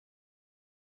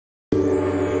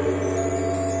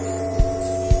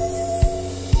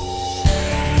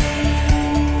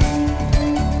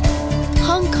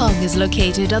is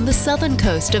located on the southern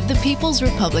coast of the People's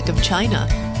Republic of China.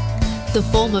 The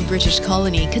former British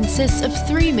colony consists of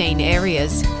three main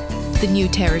areas: the New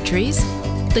Territories,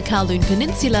 the Kowloon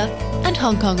Peninsula, and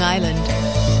Hong Kong Island.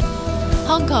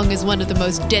 Hong Kong is one of the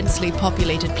most densely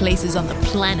populated places on the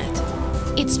planet.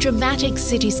 Its dramatic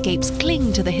cityscapes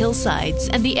cling to the hillsides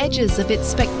and the edges of its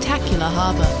spectacular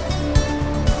harbour.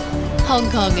 Hong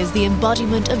Kong is the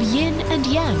embodiment of yin and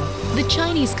yang, the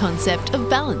Chinese concept of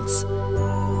balance.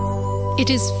 It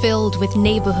is filled with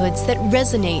neighbourhoods that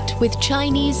resonate with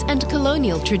Chinese and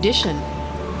colonial tradition,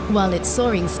 while its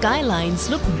soaring skylines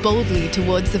look boldly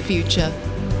towards the future.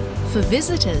 For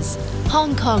visitors,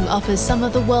 Hong Kong offers some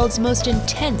of the world's most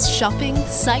intense shopping,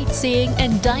 sightseeing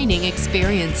and dining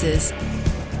experiences.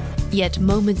 Yet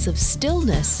moments of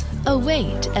stillness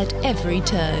await at every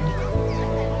turn.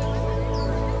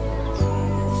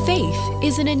 Faith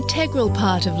is an integral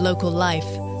part of local life.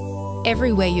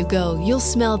 Everywhere you go, you'll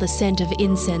smell the scent of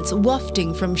incense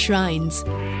wafting from shrines.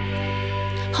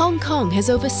 Hong Kong has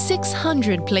over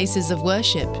 600 places of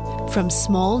worship, from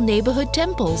small neighborhood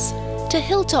temples to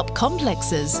hilltop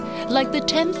complexes like the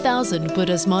 10,000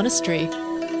 Buddhas Monastery.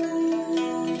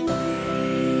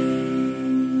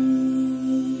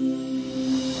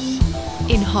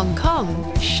 In Hong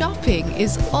Kong, shopping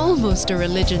is almost a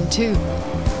religion too.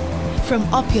 From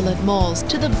opulent malls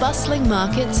to the bustling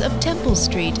markets of Temple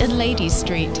Street and Ladies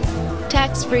Street,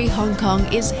 tax-free Hong Kong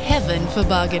is heaven for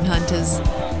bargain hunters.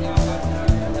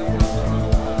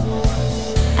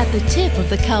 At the tip of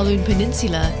the Kowloon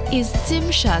Peninsula is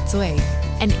Tsim Sha Tsui,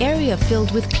 an area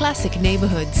filled with classic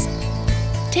neighbourhoods.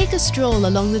 Take a stroll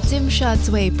along the Tsim Sha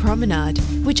Tsui promenade,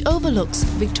 which overlooks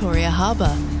Victoria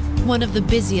Harbour, one of the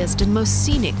busiest and most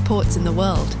scenic ports in the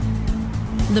world.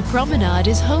 The promenade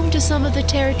is home to some of the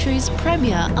territory's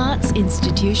premier arts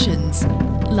institutions,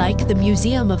 like the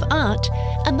Museum of Art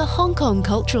and the Hong Kong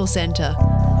Cultural Centre.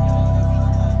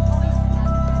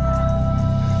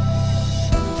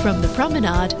 From the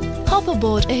promenade, hop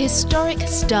aboard a historic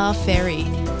Star Ferry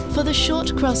for the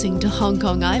short crossing to Hong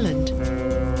Kong Island.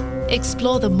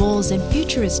 Explore the malls and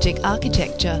futuristic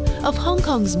architecture of Hong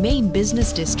Kong's main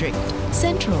business district,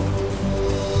 Central.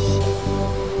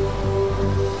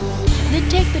 Then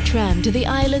take the tram to the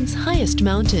island's highest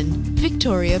mountain,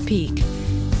 Victoria Peak.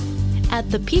 At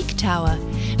the Peak Tower,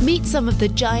 meet some of the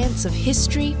giants of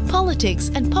history,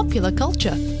 politics and popular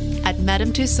culture at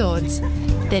Madame Tussauds.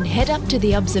 Then head up to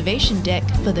the observation deck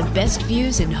for the best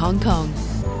views in Hong Kong.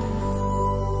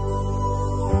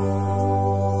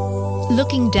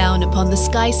 Looking down upon the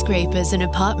skyscrapers and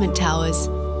apartment towers,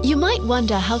 you might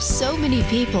wonder how so many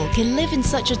people can live in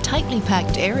such a tightly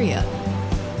packed area.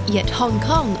 Yet Hong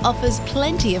Kong offers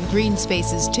plenty of green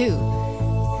spaces too.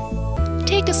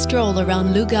 Take a stroll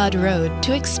around Lugard Road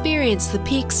to experience the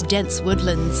peak's dense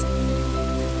woodlands.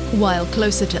 While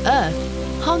closer to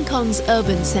Earth, Hong Kong's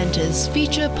urban centres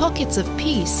feature pockets of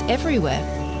peace everywhere.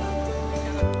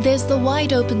 There's the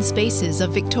wide open spaces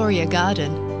of Victoria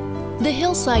Garden, the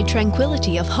hillside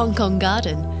tranquility of Hong Kong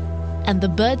Garden, and the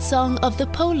birdsong of the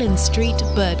Polin Street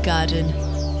Bird Garden.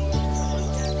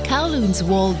 Kowloon's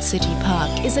walled city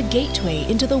park is a gateway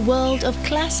into the world of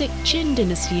classic Qin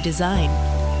dynasty design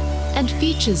and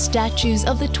features statues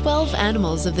of the 12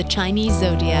 animals of the Chinese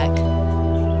zodiac.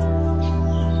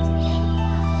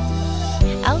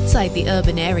 Outside the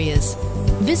urban areas,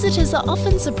 visitors are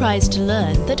often surprised to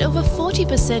learn that over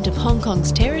 40% of Hong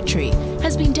Kong's territory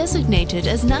has been designated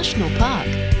as national park.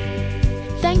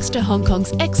 Thanks to Hong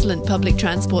Kong's excellent public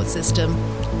transport system,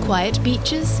 quiet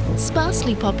beaches,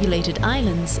 sparsely populated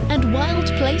islands, and wild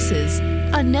places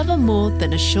are never more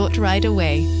than a short ride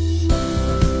away.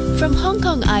 From Hong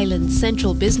Kong Island's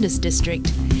central business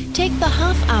district, take the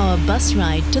half-hour bus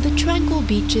ride to the tranquil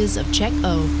beaches of Chek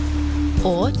O,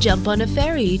 or jump on a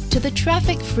ferry to the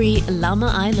traffic-free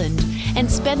Lama Island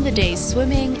and spend the day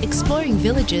swimming, exploring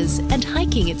villages, and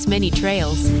hiking its many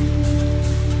trails.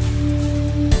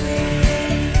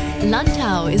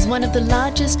 Lantau is one of the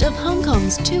largest of Hong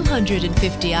Kong's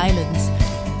 250 islands.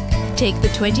 Take the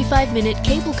 25-minute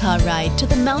cable car ride to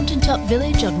the mountaintop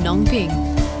village of Nong Ping.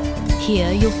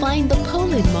 Here you'll find the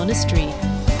Polin Monastery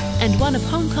and one of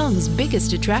Hong Kong's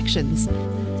biggest attractions,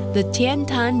 the Tian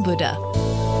Tan Buddha.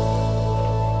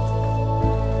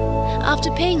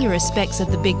 After paying your respects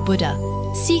of the Big Buddha,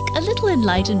 seek a little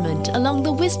enlightenment along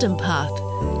the Wisdom Path,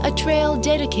 a trail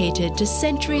dedicated to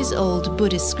centuries-old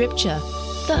Buddhist scripture,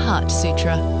 the Heart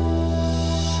Sutra.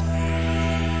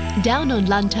 Down on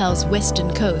Lantau's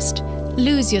western coast,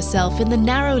 lose yourself in the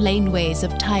narrow laneways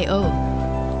of Tai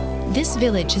O. This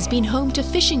village has been home to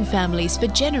fishing families for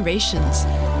generations.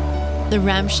 The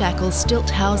ramshackle stilt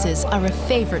houses are a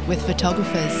favorite with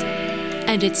photographers,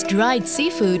 and its dried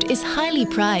seafood is highly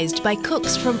prized by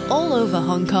cooks from all over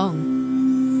Hong Kong.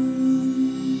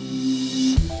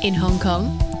 In Hong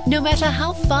Kong, no matter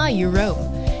how far you roam,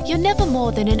 you're never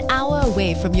more than an hour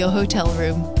away from your hotel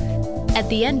room. At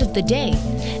the end of the day,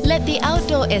 let the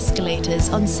outdoor escalators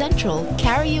on Central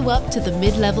carry you up to the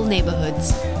mid-level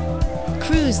neighborhoods.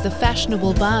 Cruise the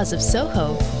fashionable bars of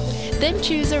Soho, then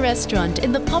choose a restaurant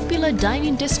in the popular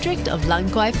dining district of Lan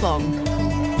Kwai Fong.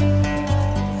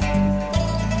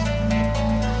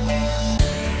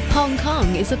 Hong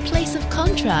Kong is a place of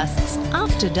contrasts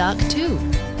after dark too.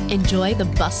 Enjoy the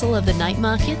bustle of the night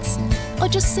markets, or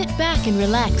just sit back and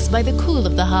relax by the cool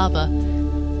of the harbour.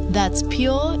 That's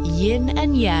pure yin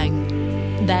and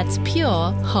yang. That's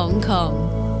pure Hong Kong.